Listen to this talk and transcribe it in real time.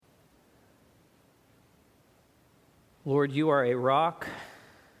Lord, you are a rock,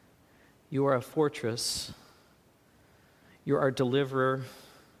 you are a fortress, you're our deliverer,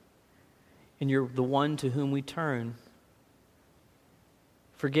 and you're the one to whom we turn.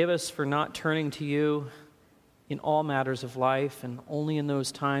 Forgive us for not turning to you in all matters of life and only in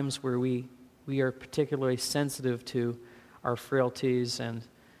those times where we are particularly sensitive to our frailties and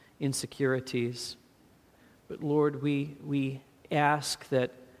insecurities. But Lord, we ask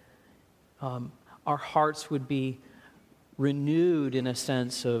that our hearts would be renewed in a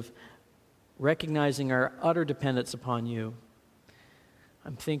sense of recognizing our utter dependence upon you.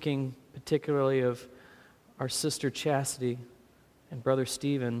 I'm thinking particularly of our sister Chastity and Brother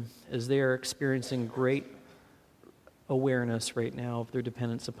Stephen as they are experiencing great awareness right now of their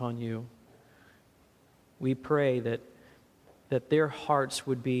dependence upon you. We pray that their hearts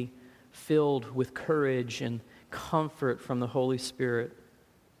would be filled with courage and comfort from the Holy Spirit,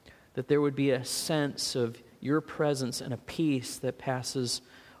 that there would be a sense of your presence and a peace that passes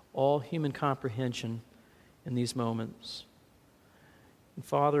all human comprehension in these moments. And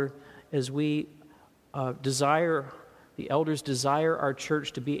Father, as we the elders desire our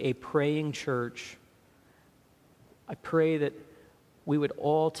church to be a praying church, I pray that we would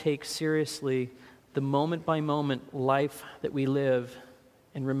all take seriously the moment-by-moment life that we live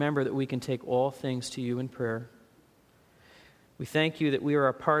and remember that we can take all things to you in prayer. We thank you that we are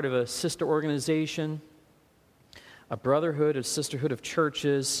a part of a sister organization, a brotherhood, a sisterhood of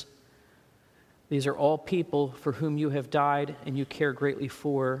churches. These are all people for whom you have died and you care greatly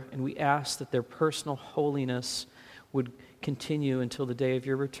for, and we ask that their personal holiness would continue until the day of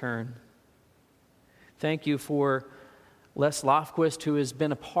your return. Thank you for Les Lofquist, who has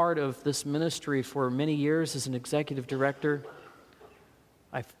been a part of this ministry for many years as an executive director.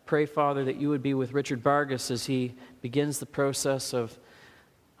 I pray, Father, that you would be with Richard Vargas as he begins the process of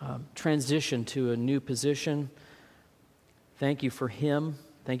transition to a new position. Thank you for him.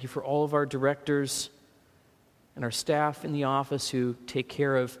 Thank you for all of our directors and our staff in the office who take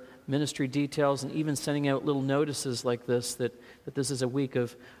care of ministry details and even sending out little notices like this, that this is a week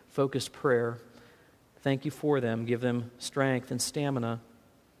of focused prayer. Thank you for them. Give them strength and stamina.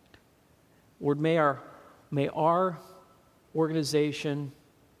 Lord, may our organization,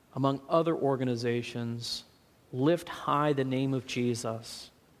 among other organizations, lift high the name of Jesus.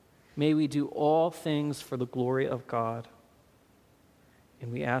 May we do all things for the glory of God.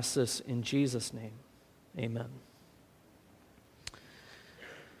 And we ask this in Jesus' name. Amen.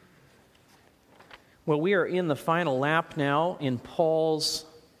 Well, we are in the final lap now in Paul's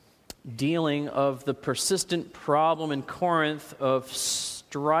dealing of the persistent problem in Corinth of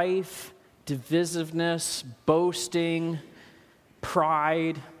strife, divisiveness, boasting,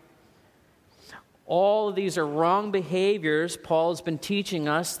 pride. All of these are wrong behaviors. Paul has been teaching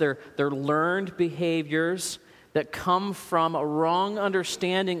us. They're learned behaviors that come from a wrong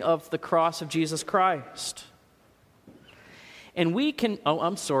understanding of the cross of Jesus Christ. And we can... Oh,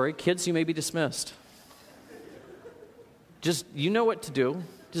 I'm sorry. Kids, you may be dismissed. Just, you know what to do.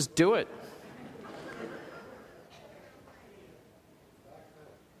 Just do it.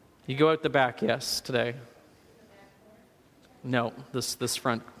 You go out the back, yes, today. No, this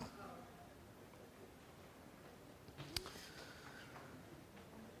front.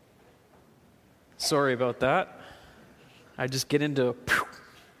 Sorry about that. I just get into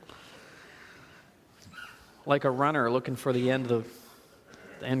like a runner looking for the end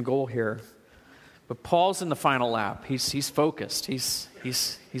goal here. But Paul's in the final lap. He's focused.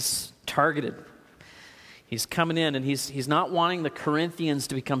 He's targeted. He's coming in, and he's not wanting the Corinthians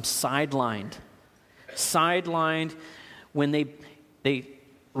to become sidelined. Sidelined when they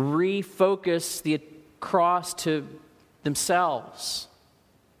refocus the cross to themselves.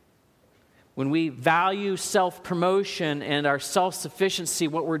 When we value self-promotion and our self-sufficiency,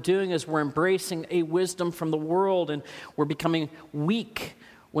 what we're doing is we're embracing a wisdom from the world, and we're becoming weak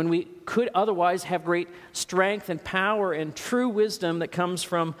when we could otherwise have great strength and power and true wisdom that comes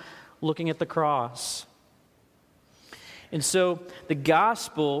from looking at the cross. And so the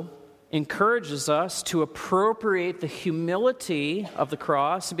gospel encourages us to appropriate the humility of the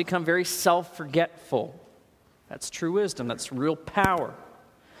cross and become very self-forgetful. That's true wisdom. That's real power.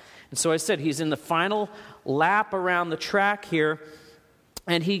 And so I said he's in the final lap around the track here.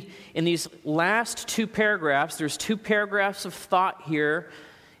 And in these last two paragraphs, there's two paragraphs of thought here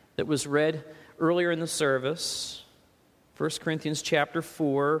that was read earlier in the service. 1 Corinthians chapter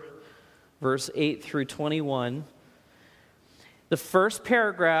 4, verse 8 through 21. The first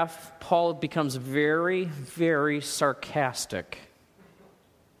paragraph, Paul becomes very, very sarcastic.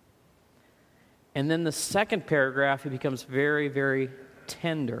 And then the second paragraph, he becomes very, very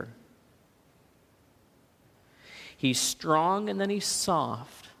tender. He's strong and then he's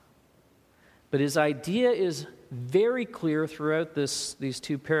soft. But his idea is very clear throughout these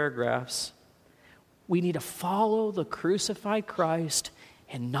two paragraphs. We need to follow the crucified Christ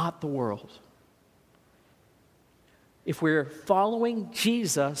and not the world. If we're following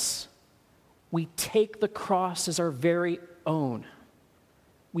Jesus, we take the cross as our very own.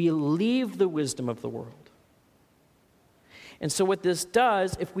 We leave the wisdom of the world. And so what this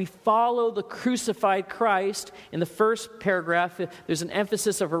does, if we follow the crucified Christ, in the first paragraph, there's an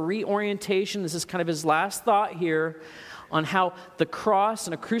emphasis of a reorientation. This is kind of his last thought here on how the cross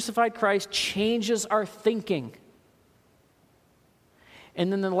and a crucified Christ changes our thinking.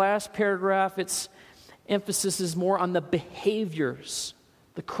 And then the last paragraph, its emphasis is more on the behaviors.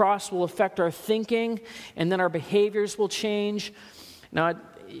 The cross will affect our thinking, and then our behaviors will change. Now,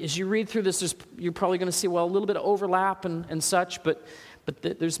 as you read through this, you're probably going to see, well, a little bit of overlap and such, but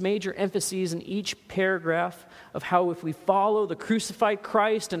there's major emphases in each paragraph of how if we follow the crucified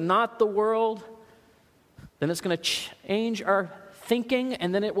Christ and not the world, then it's going to change our thinking,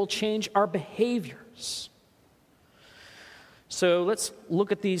 and then it will change our behaviors. So let's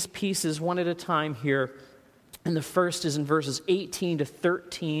look at these pieces one at a time here. And the first is in verses 18 to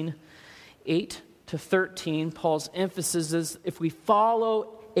 13. 8 to 13, Paul's emphasis is if we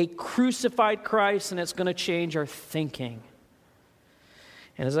follow a crucified Christ, and it's going to change our thinking.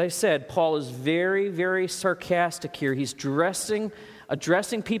 And as I said, Paul is very, very sarcastic here. He's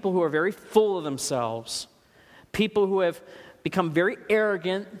addressing people who are very full of themselves, people who have become very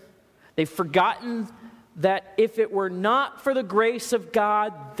arrogant. They've forgotten that if it were not for the grace of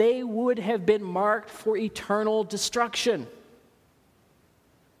God, they would have been marked for eternal destruction.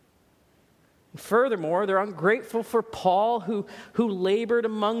 Furthermore, they're ungrateful for Paul, who labored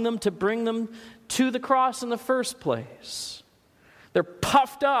among them to bring them to the cross in the first place. They're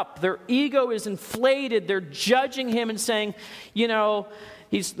puffed up. Their ego is inflated. They're judging him and saying, they're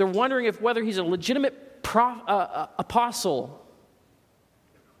wondering whether he's a legitimate apostle.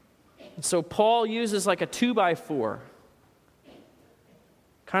 And so Paul uses like a 2x4,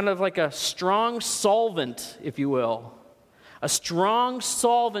 kind of like a strong solvent, if you will. A strong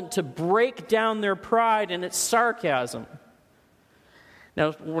solvent to break down their pride and its sarcasm.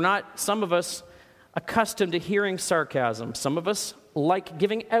 Now, we're not, some of us, accustomed to hearing sarcasm. Some of us like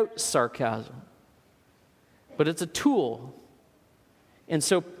giving out sarcasm. But it's a tool. And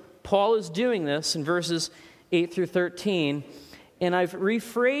so Paul is doing this in verses 8 through 13. And I've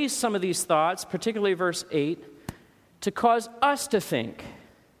rephrased some of these thoughts, particularly verse 8, to cause us to think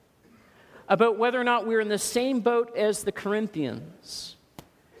about whether or not we're in the same boat as the Corinthians.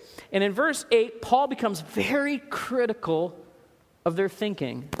 And in verse 8, Paul becomes very critical of their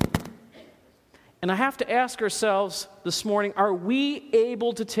thinking. And I have to ask ourselves this morning, are we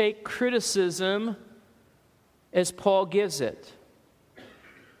able to take criticism as Paul gives it?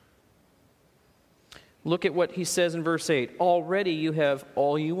 Look at what he says in verse 8. Already you have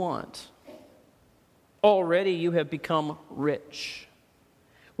all you want. Already you have become rich.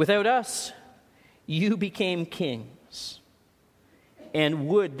 Without us, you became kings, and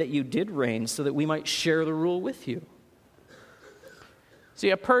would that you did reign so that we might share the rule with you.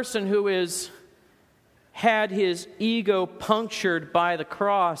 See, a person who has had his ego punctured by the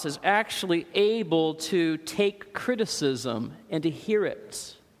cross is actually able to take criticism and to hear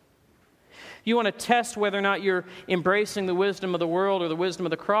it. You want to test whether or not you're embracing the wisdom of the world or the wisdom of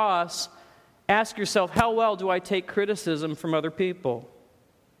the cross, ask yourself, how well do I take criticism from other people?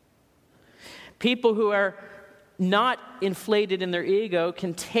 People who are not inflated in their ego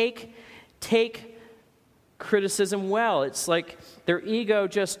can take criticism well. It's like their ego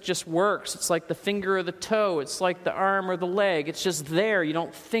just works. It's like the finger or the toe. It's like the arm or the leg. It's just there. You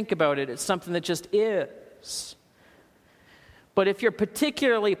don't think about it. It's something that just is. But if you're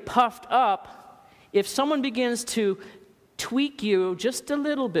particularly puffed up, if someone begins to tweak you just a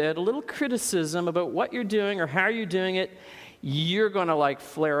little bit, a little criticism about what you're doing or how you're doing it, you're going to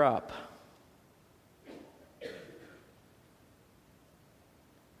flare up.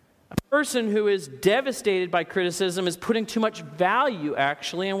 A person who is devastated by criticism is putting too much value,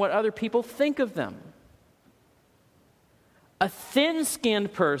 actually, in what other people think of them. A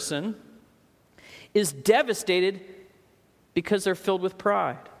thin-skinned person is devastated because they're filled with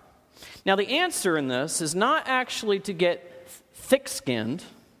pride. Now, the answer in this is not actually to get thick-skinned,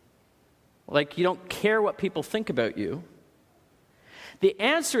 like you don't care what people think about you. The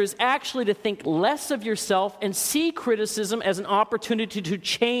answer is actually to think less of yourself and see criticism as an opportunity to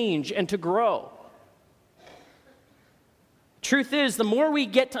change and to grow. Truth is, the more we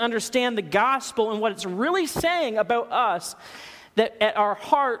get to understand the gospel and what it's really saying about us, that at our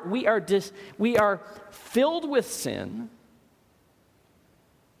heart we are filled with sin,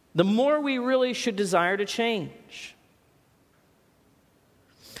 the more we really should desire to change.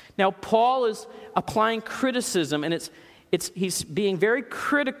 Now, Paul is applying criticism, and he's being very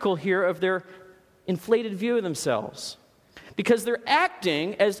critical here of their inflated view of themselves, because they're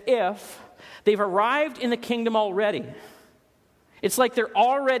acting as if they've arrived in the kingdom already. It's like they're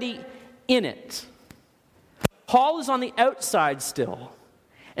already in it. Paul is on the outside still.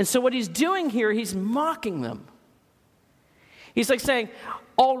 And so what he's doing here, he's mocking them. He's like saying,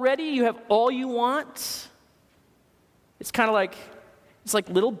 already you have all you want? It's kind of like, it's like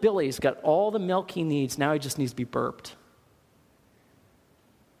little Billy's got all the milk he needs. Now he just needs to be burped.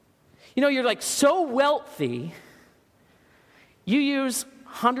 You know, you're like so wealthy, you use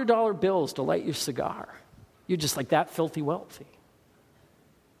 $100 bills to light your cigar. You're just like that filthy wealthy.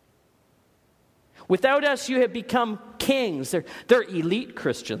 Without us, you have become kings. They're elite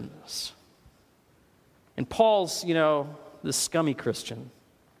Christians. And Paul's, the scummy Christian.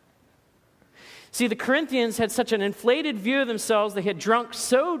 See, the Corinthians had such an inflated view of themselves. They had drunk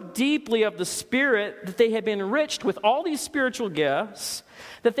so deeply of the Spirit that they had been enriched with all these spiritual gifts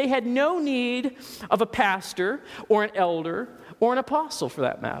that they had no need of a pastor or an elder or an apostle, for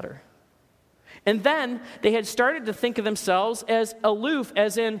that matter. And then they had started to think of themselves as aloof,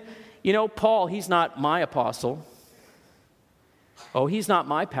 as in, Paul, he's not my apostle. Oh, he's not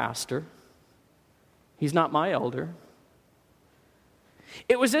my pastor. He's not my elder.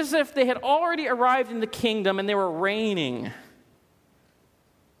 It was as if they had already arrived in the kingdom and they were reigning.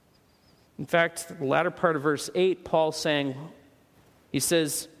 In fact, the latter part of verse 8, Paul's saying, he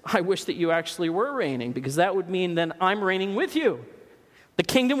says, I wish that you actually were reigning, because that would mean then I'm reigning with you. The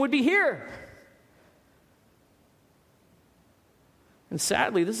kingdom would be here. And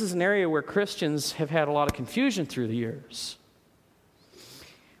sadly, this is an area where Christians have had a lot of confusion through the years.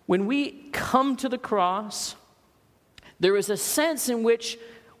 When we come to the cross, there is a sense in which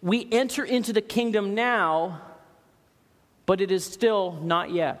we enter into the kingdom now, but it is still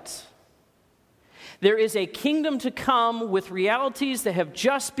not yet. There is a kingdom to come with realities that have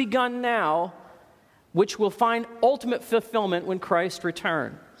just begun now, which will find ultimate fulfillment when Christ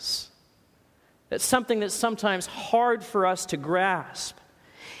returns. That's something that's sometimes hard for us to grasp.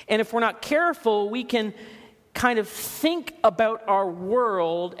 And if we're not careful, we can kind of think about our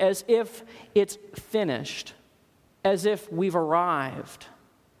world as if it's finished, as if we've arrived,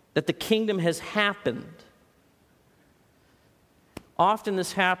 that the kingdom has happened. Often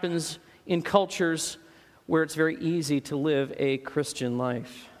this happens in cultures where it's very easy to live a Christian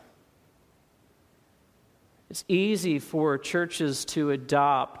life. It's easy for churches to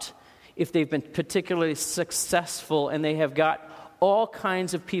adopt, if they've been particularly successful and they have got all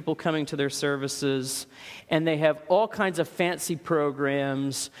kinds of people coming to their services and they have all kinds of fancy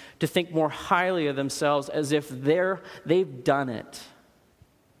programs, to think more highly of themselves as if they've done it.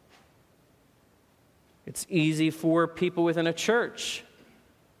 It's easy for people within a church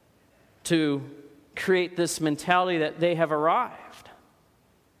to create this mentality that they have arrived.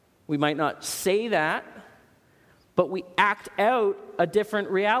 We might not say that, but we act out a different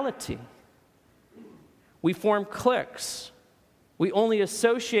reality. We form cliques. We only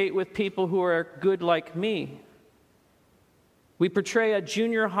associate with people who are good like me. We portray a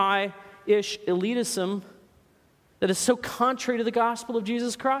junior high-ish elitism that is so contrary to the gospel of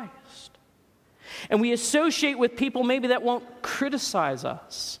Jesus Christ. And we associate with people maybe that won't criticize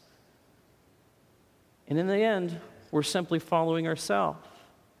us. And in the end, we're simply following ourselves.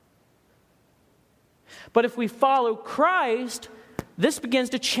 But if we follow Christ, this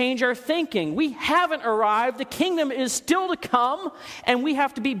begins to change our thinking. We haven't arrived. The kingdom is still to come, and we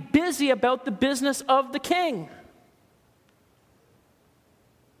have to be busy about the business of the king.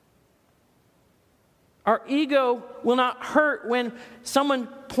 Our ego will not hurt when someone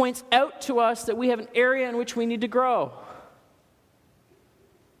points out to us that we have an area in which we need to grow.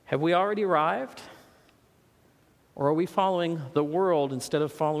 Have we already arrived? Or are we following the world instead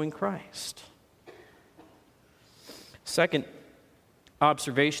of following Christ? Second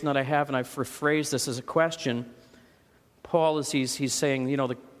observation that I have, and I've rephrased this as a question, Paul is he's saying,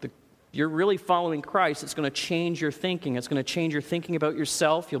 you're really following Christ. It's going to change your thinking. It's going to change your thinking about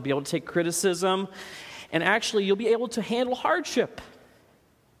yourself. You'll be able to take criticism, and actually you'll be able to handle hardship.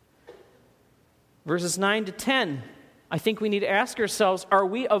 Verses 9 to 10, I think we need to ask ourselves, are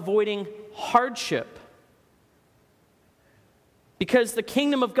we avoiding hardship? Because the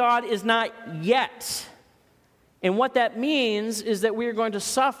kingdom of God is not yet. And what that means is that we are going to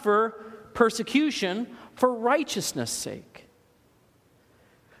suffer persecution for righteousness' sake.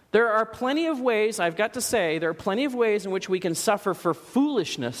 There are plenty of ways, I've got to say, there are plenty of ways in which we can suffer for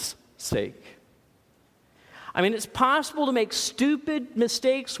foolishness' sake. I mean, it's possible to make stupid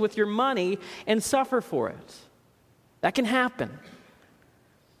mistakes with your money and suffer for it. That can happen.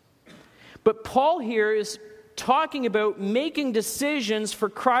 But Paul here is talking about making decisions for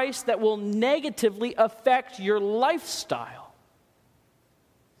Christ that will negatively affect your lifestyle.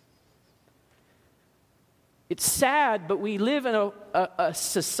 It's sad, but we live in a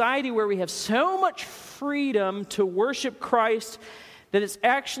society where we have so much freedom to worship Christ that it's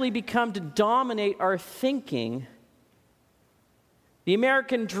actually become to dominate our thinking. The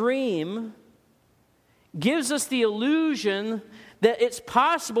American dream gives us the illusion that it's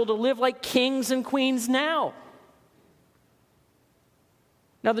possible to live like kings and queens now.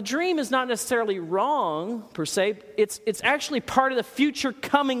 Now, the dream is not necessarily wrong, per se. It's actually part of the future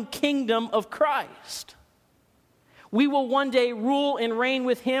coming kingdom of Christ. We will one day rule and reign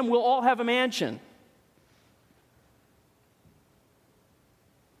with Him. We'll all have a mansion.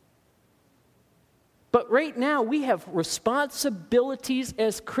 But right now, we have responsibilities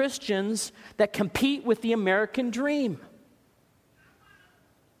as Christians that compete with the American dream.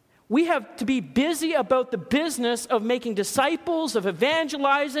 We have to be busy about the business of making disciples, of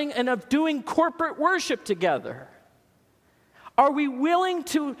evangelizing, and of doing corporate worship together. Are we willing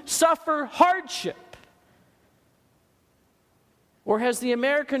to suffer hardship? Or has the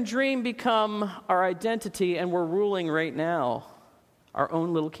American dream become our identity and we're ruling right now our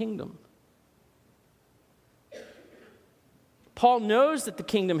own little kingdom? Paul knows that the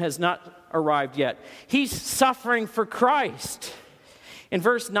kingdom has not arrived yet. He's suffering for Christ. In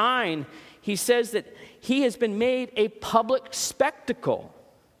verse 9, he says that he has been made a public spectacle.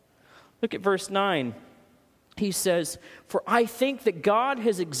 Look at verse 9. He says, "For I think that God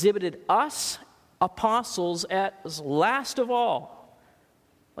has exhibited us, apostles, as last of all,"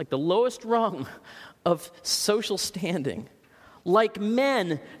 like the lowest rung of social standing, "like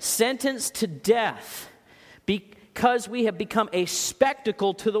men sentenced to death, because we have become a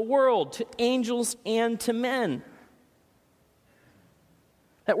spectacle to the world, to angels and to men."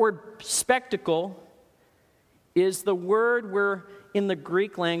 That word spectacle is the word where in the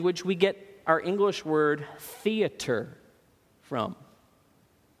Greek language we get our English word theater from.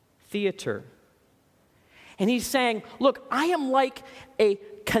 Theater. And he's saying, look, I am like a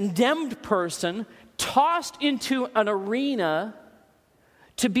condemned person tossed into an arena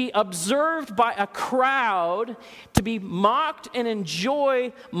to be observed by a crowd, to be mocked and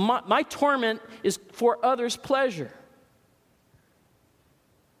enjoy. My torment is for others' pleasure.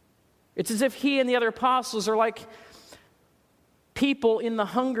 It's as if he and the other apostles are like people in the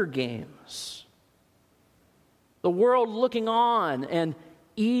Hunger Games. The world looking on and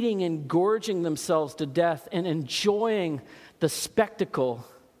eating and gorging themselves to death and enjoying the spectacle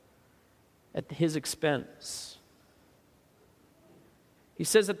at his expense. He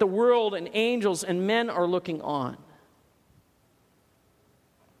says that the world and angels and men are looking on.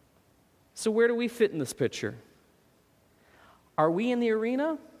 So where do we fit in this picture? Are we in the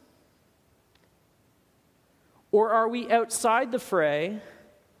arena? Or are we outside the fray?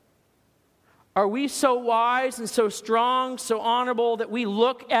 Are we so wise and so strong, so honorable that we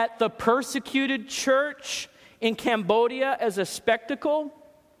look at the persecuted church in Cambodia as a spectacle?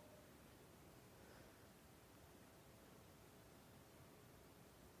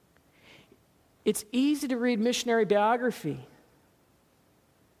 It's easy to read missionary biography.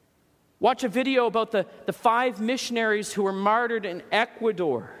 Watch a video about the 5 missionaries who were martyred in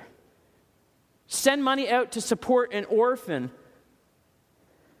Ecuador. Send money out to support an orphan.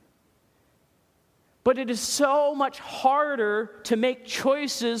 But it is so much harder to make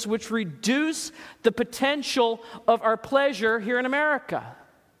choices which reduce the potential of our pleasure here in America.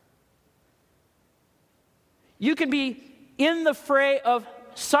 You can be in the fray of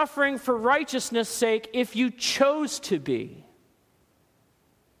suffering for righteousness' sake if you chose to be.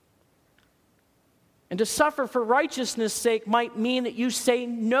 And to suffer for righteousness' sake might mean that you say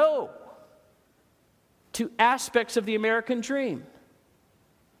no to aspects of the American dream.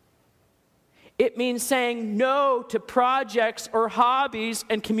 It means saying no to projects or hobbies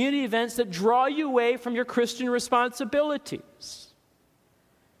and community events that draw you away from your Christian responsibilities.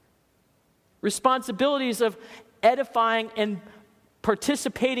 Responsibilities of edifying and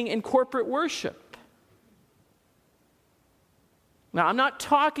participating in corporate worship. Now, I'm not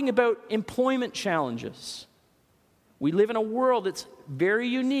talking about employment challenges. We live in a world that's very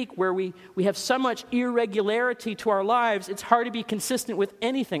unique where we have so much irregularity to our lives, it's hard to be consistent with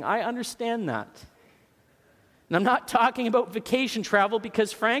anything. I understand that. And I'm not talking about vacation travel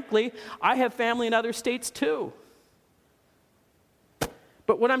because, frankly, I have family in other states too.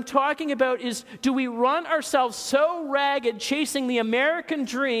 But what I'm talking about is, do we run ourselves so ragged chasing the American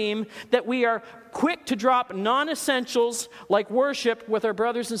dream that we are quick to drop non-essentials like worship with our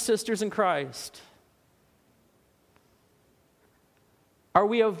brothers and sisters in Christ? Are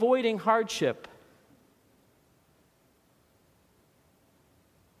we avoiding hardship?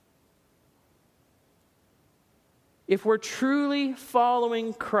 If we're truly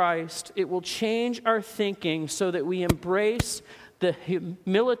following Christ, it will change our thinking so that we embrace the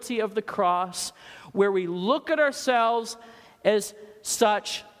humility of the cross, where we look at ourselves as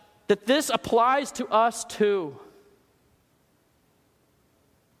such that this applies to us too.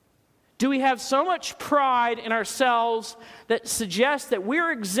 Do we have so much pride in ourselves that suggests that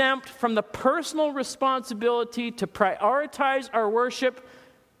we're exempt from the personal responsibility to prioritize our worship?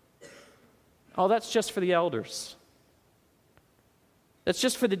 Oh, that's just for the elders. That's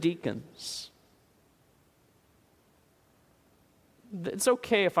just for the deacons. It's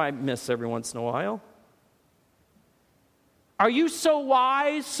okay if I miss every once in a while. Are you so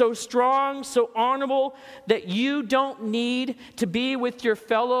wise, so strong, so honorable that you don't need to be with your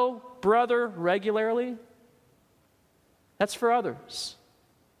fellow brother regularly? That's for others.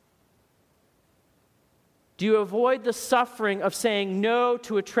 Do you avoid the suffering of saying no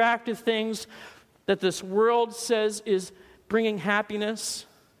to attractive things that this world says is bringing happiness?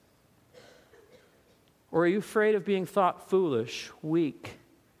 Or are you afraid of being thought foolish, weak,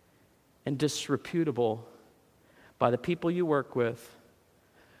 and disreputable by the people you work with,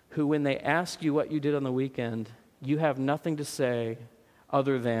 who, when they ask you what you did on the weekend, you have nothing to say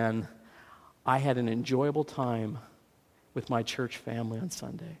other than, I had an enjoyable time with my church family on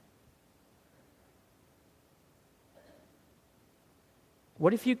Sunday?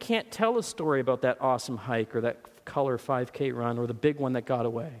 What if you can't tell a story about that awesome hike or that color 5K run or the big one that got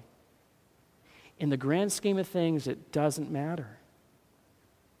away? In the grand scheme of things, it doesn't matter.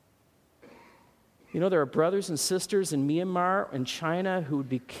 You know, there are brothers and sisters in Myanmar and China who would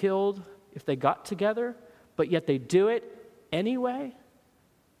be killed if they got together, but yet they do it anyway.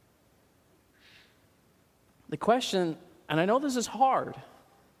 The question, and I know this is hard,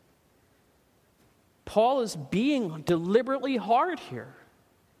 Paul is being deliberately hard here.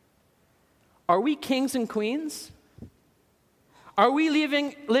 Are we kings and queens? Are we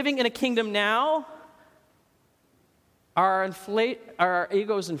living in a kingdom now? Are our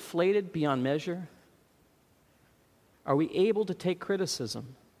egos inflated beyond measure? Are we able to take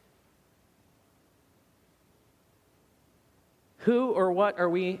criticism? Who or what are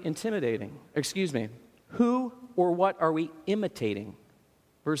we intimidating? Who or what are we imitating?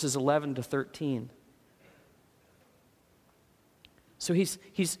 Verses 11 to 13. So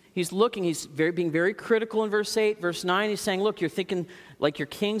he's looking, being very critical in verse 8. Verse 9, he's saying, look, you're thinking like you're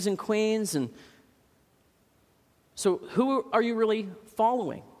kings and queens. And so who are you really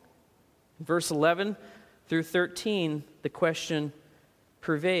following? In verse 11 through 13, the question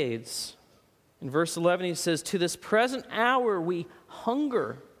pervades. In verse 11, he says, to this present hour we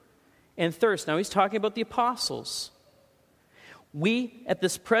hunger and thirst. Now he's talking about the apostles. We, at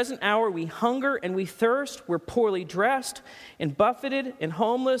this present hour, we hunger and we thirst. We're poorly dressed and buffeted and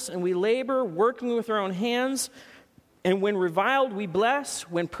homeless, and we labor, working with our own hands. And when reviled, we bless.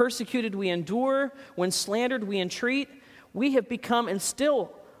 When persecuted, we endure. When slandered, we entreat. We have become, and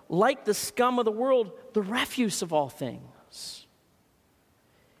still, like the scum of the world, the refuse of all things.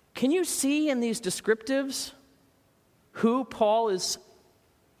 Can you see in these descriptives who Paul is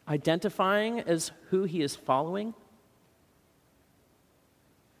identifying as who he is following?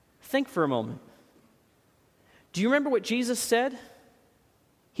 Think for a moment. Do you remember what Jesus said?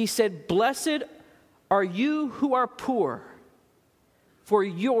 He said, blessed are you who are poor, for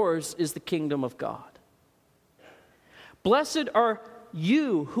yours is the kingdom of God. Blessed are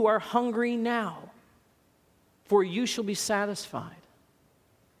you who are hungry now, for you shall be satisfied.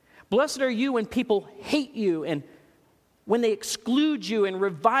 Blessed are you when people hate you and when they exclude you and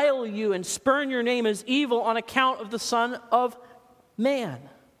revile you and spurn your name as evil on account of the Son of Man.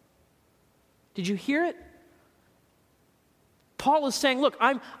 Did you hear it? Paul is saying, look,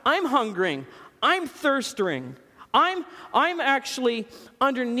 I'm hungering, I'm thirsting, I'm actually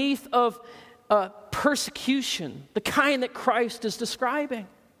underneath of persecution, the kind that Christ is describing.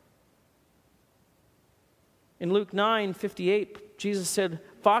 In Luke 9:58, Jesus said,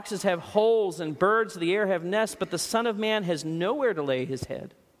 foxes have holes and birds of the air have nests, but the Son of Man has nowhere to lay his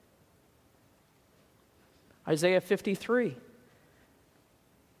head. Isaiah 53.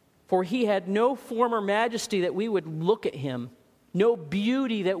 For he had no form or majesty that we would look at him, no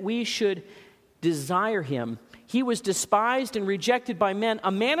beauty that we should desire him. He was despised and rejected by men,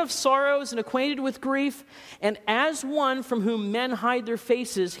 a man of sorrows and acquainted with grief, and as one from whom men hide their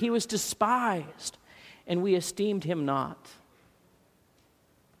faces, he was despised, and we esteemed him not.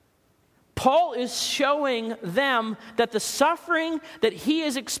 Paul is showing them that the suffering that he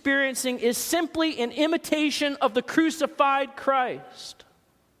is experiencing is simply an imitation of the crucified Christ.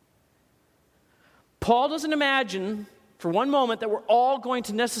 Paul doesn't imagine for one moment that we're all going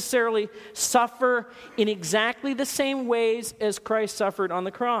to necessarily suffer in exactly the same ways as Christ suffered on the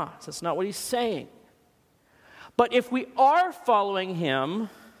cross. That's not what he's saying. But if we are following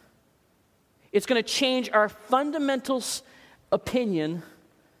him, it's going to change our fundamental opinion.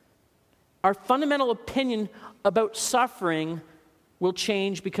 Our fundamental opinion about suffering will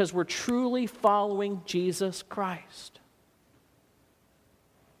change because we're truly following Jesus Christ.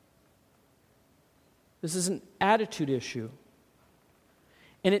 This is an attitude issue.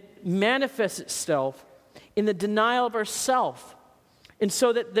 And it manifests itself in the denial of ourself. And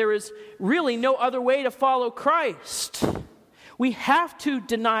so that there is really no other way to follow Christ. We have to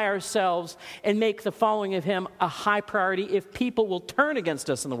deny ourselves and make the following of him a high priority if people will turn against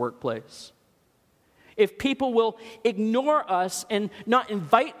us in the workplace. If people will ignore us and not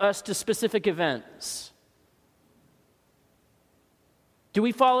invite us to specific events. Do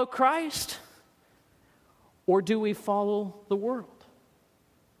we follow Christ? Or do we follow the world?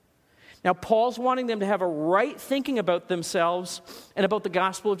 Now, Paul's wanting them to have a right thinking about themselves and about the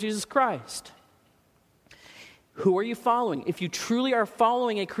gospel of Jesus Christ. Who are you following? If you truly are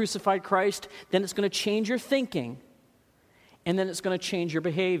following a crucified Christ, then it's going to change your thinking, and then it's going to change your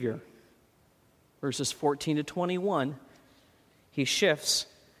behavior. Verses 14 to 21, he shifts,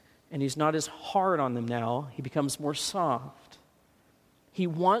 and he's not as hard on them now. He becomes more soft. He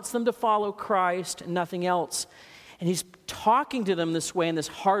wants them to follow Christ and nothing else. And he's talking to them this way, in this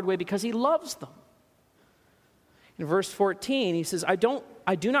hard way, because he loves them. In verse 14, he says, I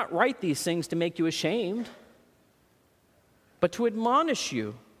do not write these things to make you ashamed, but to admonish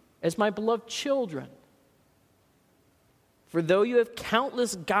you as my beloved children. For though you have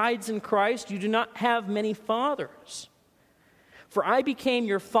countless guides in Christ, you do not have many fathers. For I became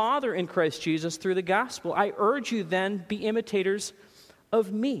your father in Christ Jesus through the gospel. I urge you then, be imitators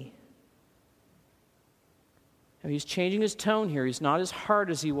of me. Now, he's changing his tone here. He's not as hard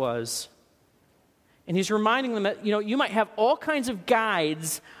as he was. And he's reminding them that, you might have all kinds of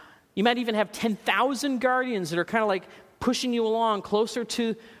guides. You might even have 10,000 guardians that are kind of like pushing you along closer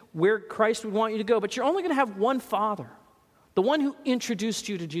to where Christ would want you to go. But you're only going to have one Father, the one who introduced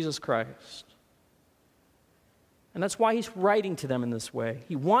you to Jesus Christ. And that's why he's writing to them in this way.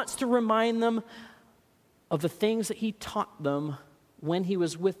 He wants to remind them of the things that he taught them when he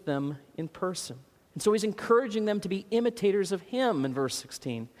was with them in person. And so he's encouraging them to be imitators of him in verse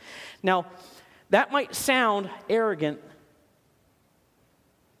 16. Now, that might sound arrogant,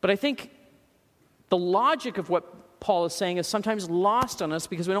 but I think the logic of what Paul is saying is sometimes lost on us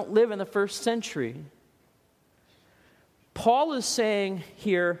because we don't live in the first century. Paul is saying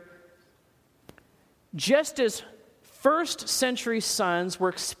here, just as first century sons were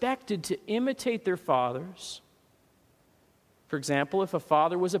expected to imitate their fathers. For example, if a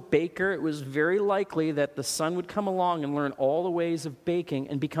father was a baker, it was very likely that the son would come along and learn all the ways of baking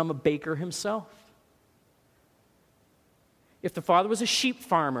and become a baker himself. If the father was a sheep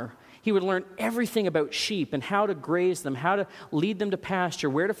farmer, he would learn everything about sheep and how to graze them, how to lead them to pasture,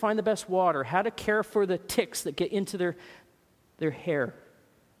 where to find the best water, how to care for the ticks that get into their hair.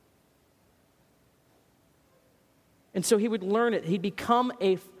 And so he would learn it. He'd become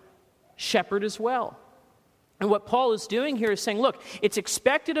a shepherd as well. And what Paul is doing here is saying, look, it's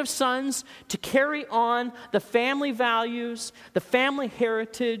expected of sons to carry on the family values, the family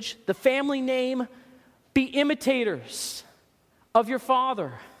heritage, the family name. Be imitators of your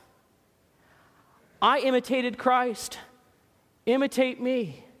father. I imitated Christ. Imitate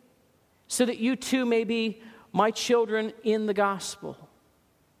me, so that you too may be my children in the gospel.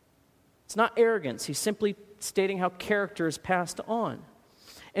 It's not arrogance. He's simply stating how character is passed on.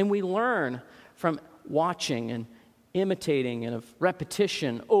 And we learn from watching and imitating and of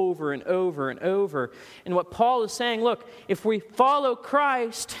repetition over and over and over. And what Paul is saying, look, if we follow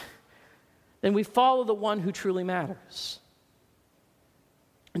Christ, then we follow the one who truly matters.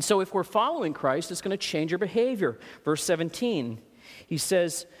 And so if we're following Christ, it's going to change our behavior. Verse 17, he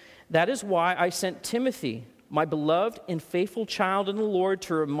says, that is why I sent Timothy, my beloved and faithful child in the Lord,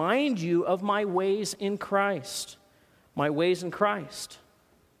 to remind you of my ways in Christ. My ways in Christ.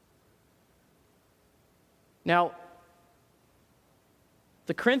 Now,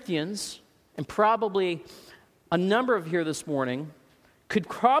 the Corinthians, and probably a number of here this morning, could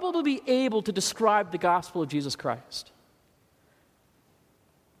probably be able to describe the gospel of Jesus Christ.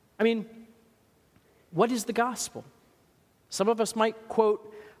 I mean, what is the gospel? Some of us might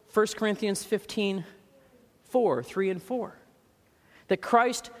quote 1 Corinthians 15, 3 and 4. That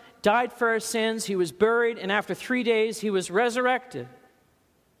Christ died for our sins, he was buried, and after 3 days he was resurrected.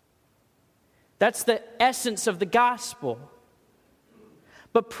 That's the essence of the gospel.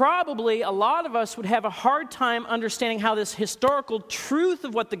 But probably a lot of us would have a hard time understanding how this historical truth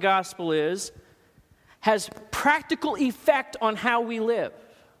of what the gospel is has practical effect on how we live.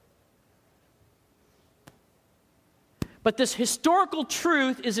 But this historical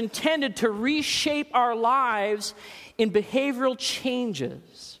truth is intended to reshape our lives in behavioral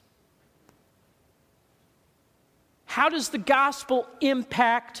changes. How does the gospel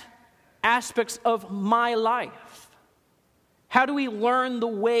impact aspects of my life? How do we learn the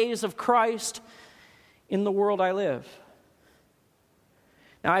ways of Christ in the world I live?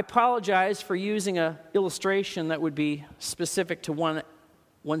 Now, I apologize for using an illustration that would be specific to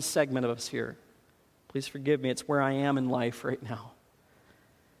one segment of us here. Please forgive me, it's where I am in life right now.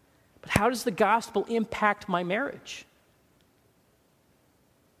 But how does the gospel impact my marriage?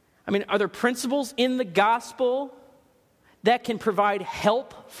 I mean, are there principles in the gospel that can provide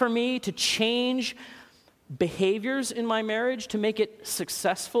help for me to change behaviors in my marriage to make it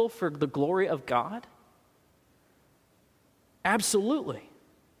successful for the glory of God? Absolutely.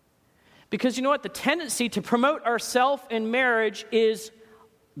 Because you know what? The tendency to promote ourselves in marriage is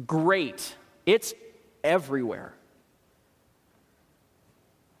great. It's everywhere.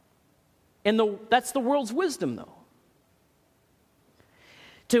 And that's the world's wisdom, though.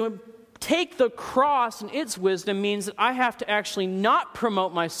 To take the cross and its wisdom means that I have to actually not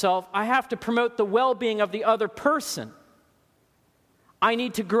promote myself. I have to promote the well-being of the other person. I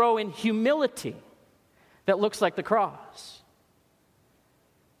need to grow in humility that looks like the cross.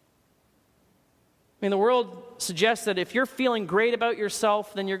 I mean, the world suggests that if you're feeling great about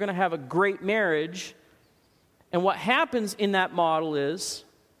yourself, then you're going to have a great marriage. And what happens in that model is,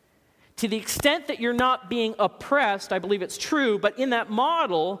 to the extent that you're not being oppressed, I believe it's true, but in that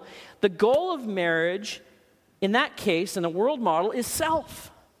model, the goal of marriage, in that case, in the world model, is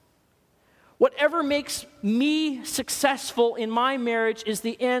self. Whatever makes me successful in my marriage is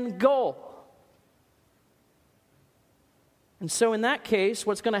the end goal. And so in that case,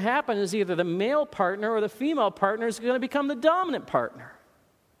 what's going to happen is either the male partner or the female partner is going to become the dominant partner.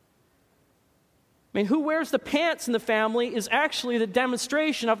 I mean, who wears the pants in the family is actually the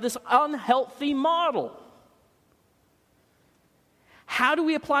demonstration of this unhealthy model. How do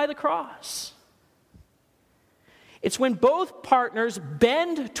we apply the cross? It's when both partners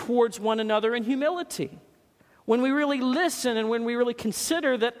bend towards one another in humility. When we really listen and when we really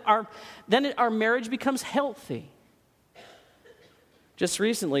consider that our marriage becomes healthy. Just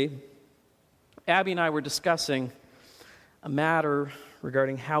recently, Abby and I were discussing a matter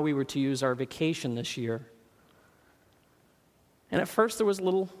regarding how we were to use our vacation this year. And at first there was a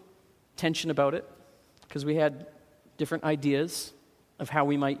little tension about it because we had different ideas of how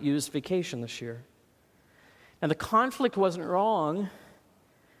we might use vacation this year. And the conflict wasn't wrong,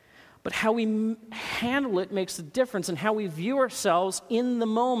 but how we handle it makes a difference, and how we view ourselves in the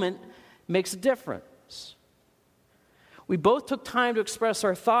moment makes a difference. We both took time to express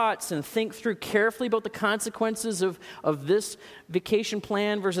our thoughts and think through carefully about the consequences of this vacation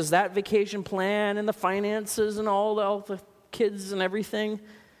plan versus that vacation plan and the finances and all the kids and everything.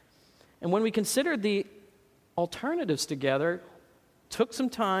 And when we considered the alternatives together, I took some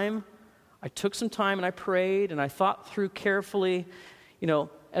time and I prayed and I thought through carefully,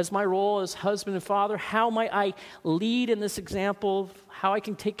 as my role as husband and father, how might I lead in this example, how I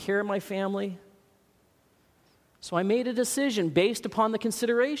can take care of my family. So I made a decision based upon the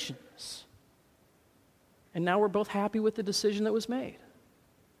considerations. And now we're both happy with the decision that was made.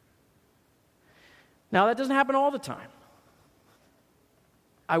 Now, that doesn't happen all the time.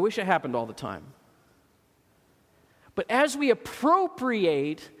 I wish it happened all the time. But as we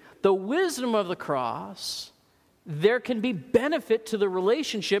appropriate the wisdom of the cross, there can be benefit to the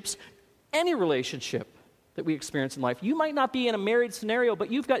relationships, any relationship that we experience in life. You might not be in a married scenario, but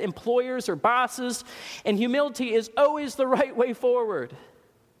you've got employers or bosses, and humility is always the right way forward.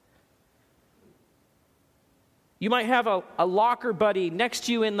 You might have a locker buddy next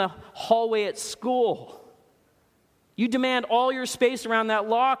to you in the hallway at school. You demand all your space around that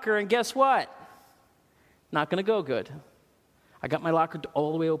locker, and guess what? Not going to go good. I got my locker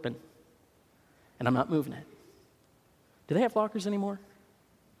all the way open, and I'm not moving it. Do they have lockers anymore?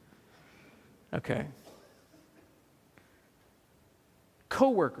 Okay.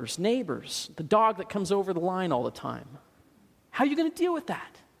 Coworkers, neighbors, the dog that comes over the line all the time. How are you going to deal with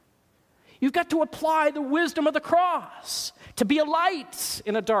that? You've got to apply the wisdom of the cross to be a light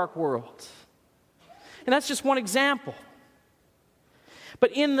in a dark world. And that's just one example.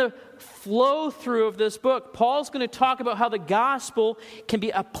 But in the flow through of this book, Paul's going to talk about how the gospel can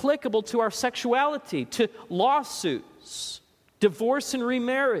be applicable to our sexuality, to lawsuits, divorce and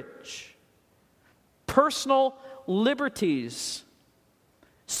remarriage, personal liberties,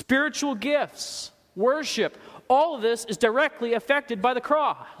 spiritual gifts, worship. All of this is directly affected by the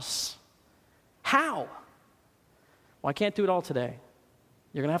cross. How? Well, I can't do it all today.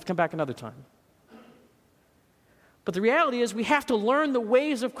 You're going to have to come back another time. But the reality is we have to learn the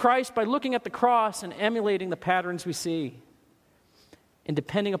ways of Christ by looking at the cross and emulating the patterns we see and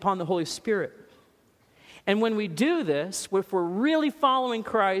depending upon the Holy Spirit. And when we do this, if we're really following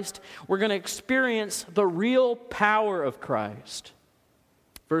Christ, we're going to experience the real power of Christ.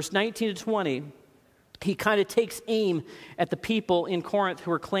 Verse 19 to 20, he kind of takes aim at the people in Corinth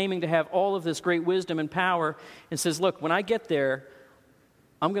who are claiming to have all of this great wisdom and power and says, look, when I get there,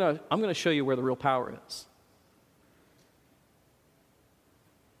 I'm going to show you where the real power is.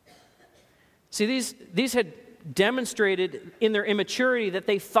 See, these had demonstrated in their immaturity that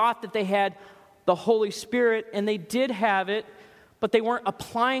they thought that they had the Holy Spirit, and they did have it, but they weren't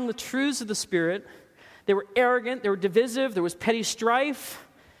applying the truths of the Spirit. They were arrogant, they were divisive, there was petty strife.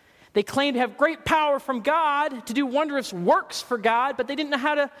 They claimed to have great power from God to do wondrous works for God, but they didn't know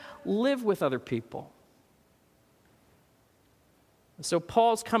how to live with other people. So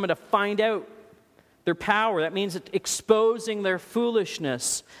Paul's coming to find out their power. That means exposing their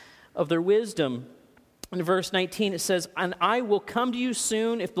foolishness of their wisdom. In verse 19 it says, and I will come to you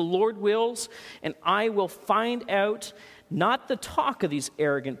soon if the Lord wills, and I will find out not the talk of these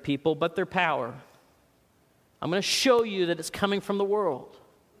arrogant people, but their power. I'm going to show you that it's coming from the world.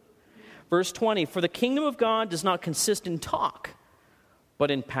 Verse 20, for the kingdom of God does not consist in talk, but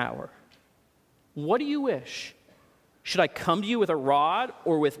in power. What do you wish? Should I come to you with a rod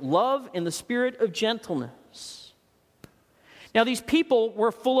or with love in the spirit of gentleness? Now, these people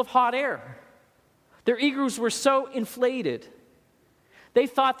were full of hot air. Their egos were so inflated. They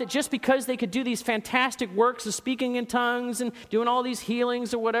thought that just because they could do these fantastic works of speaking in tongues and doing all these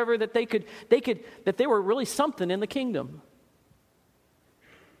healings or whatever, that they were really something in the kingdom.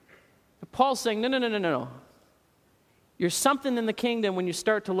 But Paul's saying, no. You're something in the kingdom when you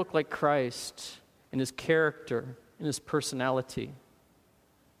start to look like Christ in his character, in his personality.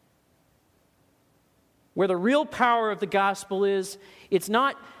 Where the real power of the gospel is, it's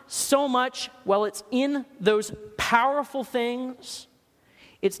not so much, it's in those powerful things.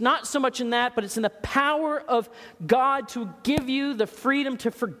 It's not so much in that, but it's in the power of God to give you the freedom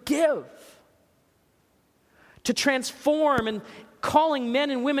to forgive, to transform, and calling men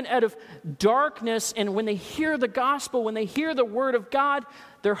and women out of darkness. And when they hear the gospel, when they hear the word of God,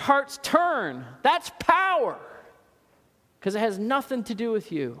 their hearts turn. That's power, because it has nothing to do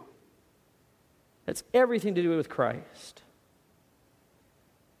with you. That's everything to do with Christ.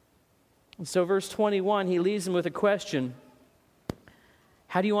 And so verse 21, he leaves them with a question.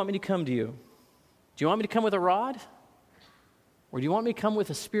 How do you want me to come to you? Do you want me to come with a rod? Or do you want me to come with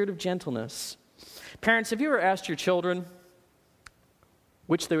a spirit of gentleness? Parents, have you ever asked your children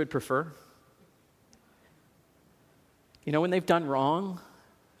which they would prefer? You know, when they've done wrong,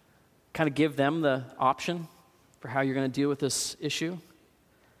 kind of give them the option for how you're going to deal with this issue?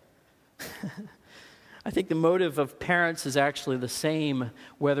 I think the motive of parents is actually the same,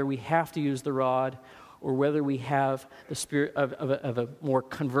 whether we have to use the rod or whether we have the spirit of a more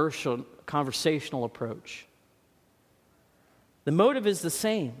conversational approach. The motive is the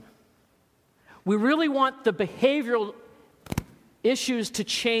same. We really want the behavioral issues to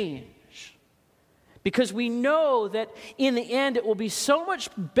change because we know that in the end it will be so much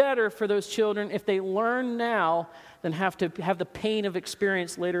better for those children if they learn now than have to have the pain of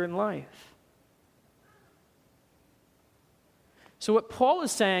experience later in life. So what Paul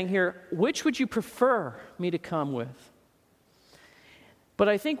is saying here, which would you prefer me to come with? But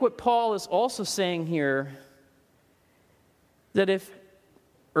I think what Paul is also saying here, that if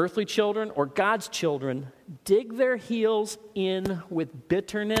earthly children or God's children dig their heels in with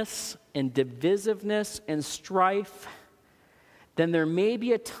bitterness and divisiveness and strife, then there may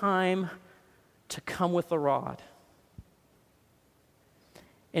be a time to come with the rod.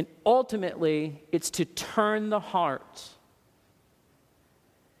 And ultimately, it's to turn the heart.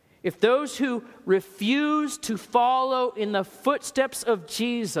 If those who refuse to follow in the footsteps of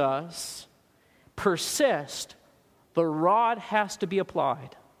Jesus persist, the rod has to be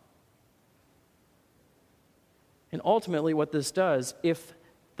applied. And ultimately what this does, if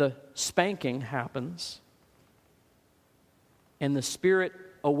the spanking happens, and the Spirit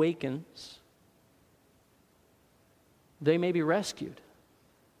awakens, they may be rescued.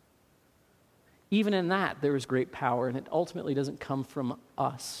 Even in that, there is great power, and it ultimately doesn't come from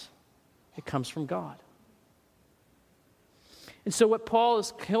us. It comes from God. And so what Paul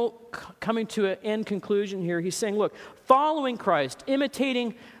is coming to an end conclusion here, he's saying, look, following Christ,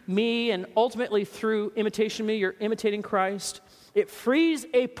 imitating me, and ultimately through imitation of me, you're imitating Christ, it frees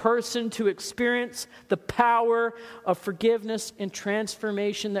a person to experience the power of forgiveness and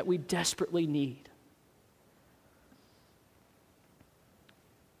transformation that we desperately need.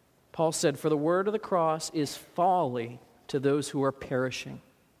 Paul said, for the word of the cross is folly to those who are perishing.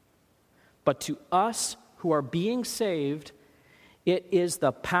 But to us who are being saved, it is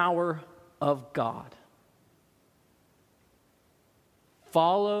the power of God.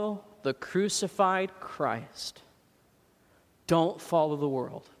 Follow the crucified Christ. Don't follow the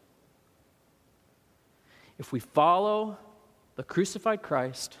world. If we follow the crucified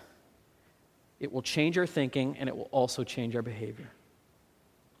Christ, it will change our thinking and it will also change our behavior.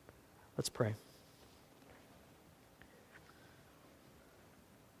 Let's pray.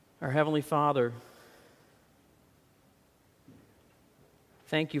 Our Heavenly Father,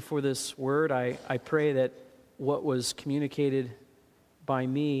 thank you for this word. I pray that what was communicated by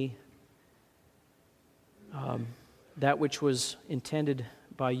me, that which was intended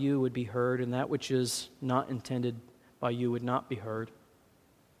by you would be heard, and that which is not intended by you would not be heard.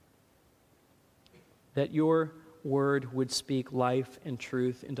 That your word would speak life and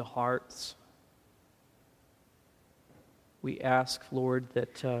truth into hearts. We ask, Lord,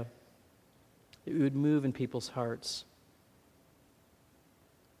 that it would move in people's hearts.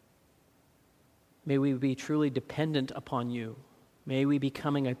 May we be truly dependent upon you. May we be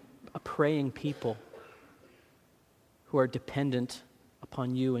becoming a praying people who are dependent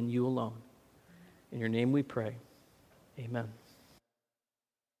upon you and you alone. In your name we pray. Amen.